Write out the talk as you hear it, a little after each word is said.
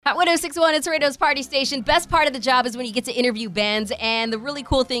Hot 106.1, it's Laredo's party station. Best part of the job is when you get to interview bands, and the really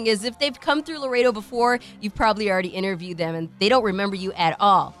cool thing is if they've come through Laredo before, you've probably already interviewed them, and they don't remember you at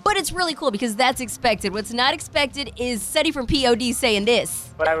all. But it's really cool because that's expected. What's not expected is Sonny from P.O.D. saying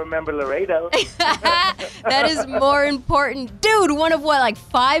this. But I remember Laredo. That is more important. Dude, one of what, like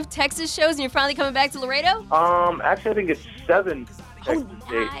 5 Texas shows, and you're finally coming back to Laredo? Actually, I think it's 7. Oh,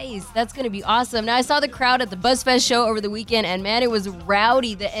 nice. That's going to be awesome. Now, I saw the crowd at the BuzzFest show over the weekend, and man, it was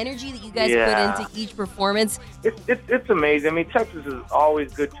rowdy. The energy that you guys put into each performance. It's amazing. I mean, Texas is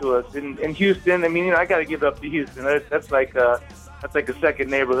always good to us. In Houston, I mean, I got to give it up to Houston. That's like a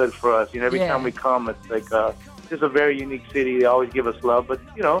second neighborhood for us. Every time we come, it's like just a very unique city. They always give us love. But,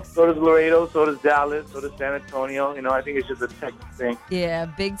 so does Laredo, so does Dallas, so does San Antonio. I think it's just a Texas thing. Yeah,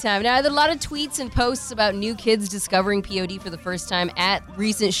 big time. Now, there are a lot of tweets and posts about new kids discovering P.O.D. for the first time at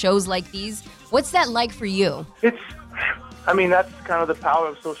recent shows like these. What's that like for you? That's kind of the power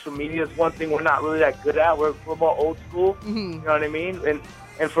of social media. It's one thing we're not really that good at. We're more old school. Mm-hmm. You know what I mean?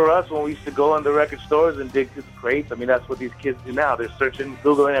 And for us, when we used to go in the record stores and dig through the crates, that's what these kids do now. They're searching,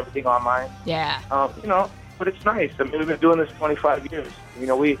 Googling everything online. Yeah. But it's nice. We've been doing this 25 years. We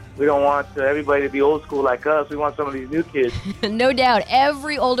don't want everybody to be old school like us. We want some of these new kids. No doubt.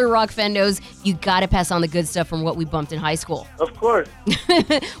 Every older rock fan knows you got to pass on the good stuff from what we bumped in high school. Of course.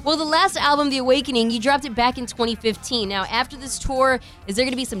 Well, the last album, The Awakening, you dropped it back in 2015. Now, after this tour, is there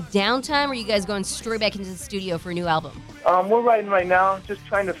going to be some downtime, or are you guys going straight back into the studio for a new album? We're writing right now, just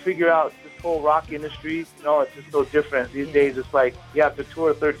trying to figure out this whole rock industry. It's just so different. These days, it's like you have to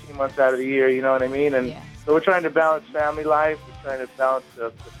tour 13 months out of the year, you know what I mean? And so we're trying to balance family life. We're trying to balance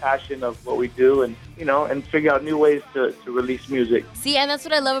the passion of what we do and figure out new ways to release music. See, and that's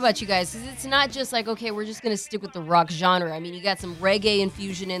what I love about you guys, because it's not just like, okay, we're just going to stick with the rock genre. You got some reggae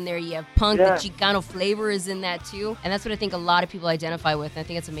infusion in there. You have punk. The Chicano flavor is in that, too. And that's what I think a lot of people identify with. And I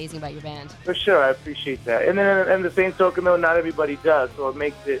think it's amazing about your band. For sure. I appreciate that. And then, and the same token, though, not everybody does. So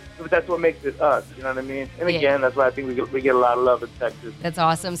that's what makes it us. You know what I mean? And again, that's why I think we get a lot of love in Texas. That's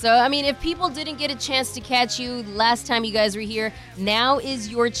awesome. So, if people didn't get a chance to catch you last time you guys were here, now is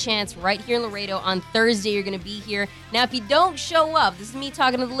your chance right here in Laredo. On Thursday, you're going to be here. Now, if you don't show up, this is me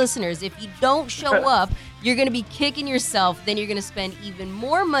talking to the listeners. If you don't show up, you're going to be kicking yourself. Then you're going to spend even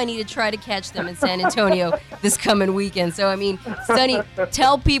more money to try to catch them in San Antonio this coming weekend. So, Sonny,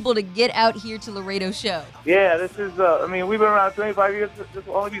 tell people to get out here to Laredo show. Yeah, this is, we've been around 25 years. This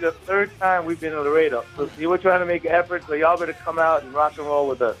will only be the 3rd time we've been in Laredo. So, we're trying to make an effort, so y'all better come out and rock and roll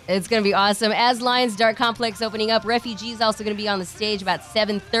with us. It's going to be awesome. As Lions Dark Complex opening up, Refugees also going to be on the stage about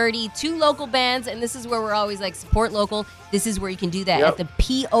 7:30. 2 local bands, and this is where we're always like, support local. This is where you can do that at the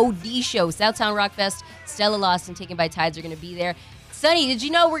P.O.D. show. Southtown Rock Fest, Stella Lost and Taken by Tides are going to be there. Sonny, did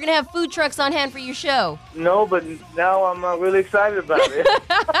you know we're going to have food trucks on hand for your show? No, but now I'm really excited about it.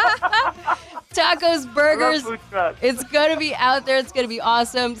 Tacos, burgers. I love food trucks. It's going to be out there. It's going to be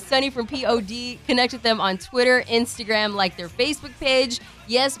awesome. Sonny from P.O.D. Connect with them on Twitter, Instagram, like their Facebook page.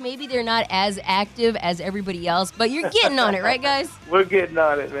 Yes, maybe they're not as active as everybody else, but you're getting on it, right, guys? We're getting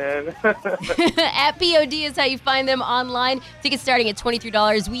on it, man. At P.O.D. is how you find them online. Tickets starting at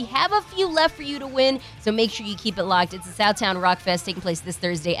 $23. We have a few left for you to win, so make sure you keep it locked. It's the Southtown Rock Fest taking place this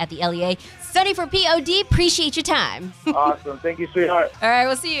Thursday at the LEA. Sonny from P.O.D., appreciate your time. Awesome. Thank you, sweetheart. All right,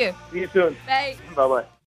 we'll see you. See you soon. Bye. Bye-bye.